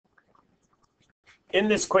In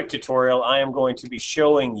this quick tutorial, I am going to be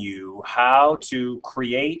showing you how to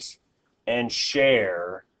create and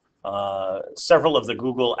share several of the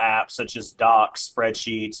Google apps such as Docs,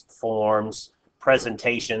 spreadsheets, forms,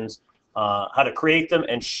 presentations, how to create them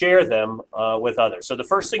and share them with others. So the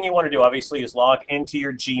first thing you want to do obviously is log into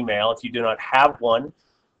your Gmail. If you do not have one,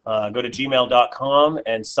 go to gmail.com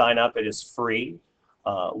and sign up. It is free.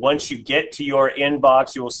 Once you get to your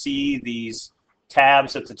inbox, you will see these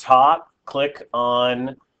tabs at the top. Click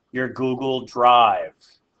on your Google Drive.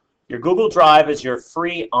 Your Google Drive is your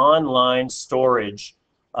free online storage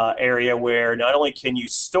area where not only can you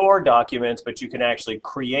store documents, but you can actually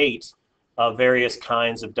create various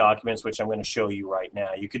kinds of documents, which I'm going to show you right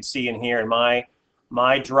now. You can see in here in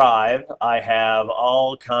my drive, I have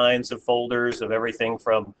all kinds of folders of everything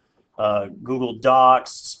from Google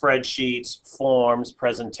Docs, spreadsheets, forms,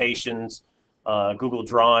 presentations, Google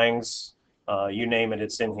Drawings, you name it,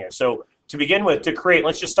 it's in here. So to begin with, to create,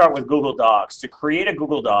 let's just start with Google Docs. To create a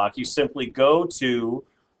Google Doc, you simply go to,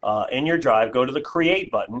 in your drive, go to the Create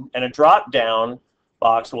button, and a drop-down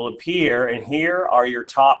box will appear, and here are your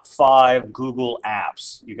top 5 Google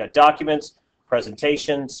apps. You've got Documents,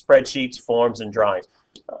 Presentations, Spreadsheets, Forms, and Drawings.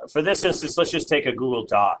 For this instance, let's just take a Google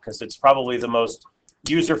Doc, because it's probably the most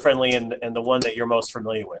user-friendly and the one that you're most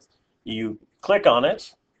familiar with. You click on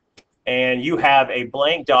it, and you have a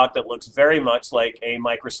blank doc that looks very much like a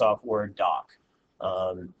Microsoft Word doc.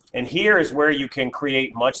 And here is where you can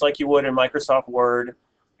create, much like you would in Microsoft Word,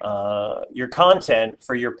 your content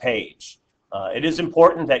for your page. It is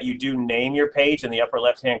important that you do name your page. In the upper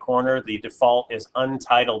left-hand corner, the default is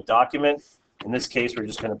Untitled Document. In this case, we're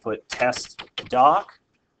just going to put Test Doc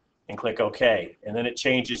and click OK. And then it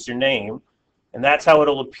changes your name. And that's how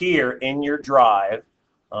it'll appear in your drive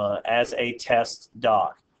as a test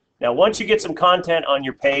doc. Now, once you get some content on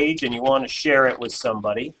your page and you want to share it with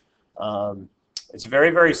somebody, it's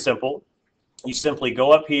very, very simple. You simply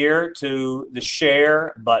go up here to the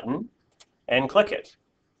Share button and click it.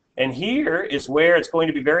 And here is where it's going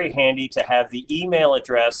to be very handy to have the email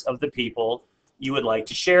address of the people you would like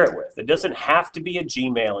to share it with. It doesn't have to be a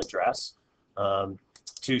Gmail address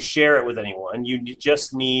to share it with anyone. You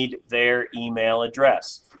just need their email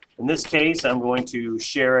address. In this case, I'm going to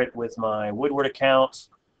share it with my Woodward account.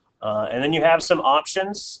 And then you have some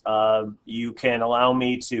options. You can allow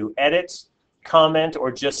me to edit, comment,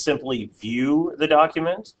 or just simply view the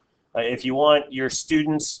document. If you want your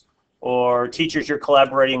students or teachers you're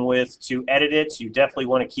collaborating with to edit it, you definitely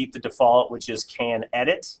want to keep the default, which is Can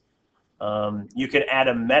Edit. You can add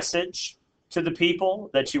a message to the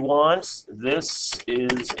people that you want. This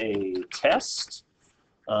is a test.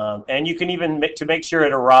 And you can even, to make sure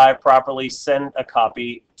it arrived properly, send a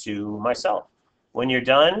copy to myself. When you're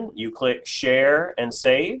done, you click Share and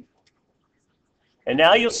Save. And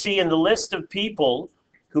now you'll see in the list of people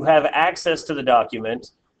who have access to the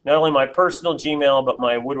document, not only my personal Gmail, but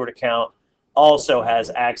my Woodward account also has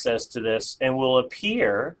access to this and will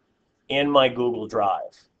appear in my Google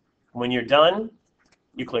Drive. When you're done,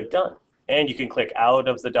 you click Done. And you can click out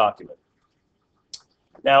of the document.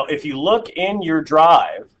 Now, if you look in your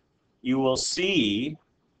drive, you will see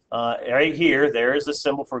right here, there is the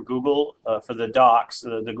symbol for Google, for the docs.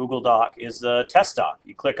 The Google Doc is the test doc.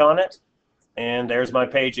 You click on it, and there's my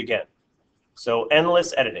page again. So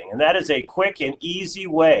endless editing. And that is a quick and easy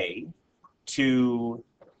way to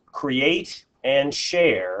create and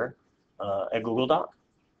share a Google Doc.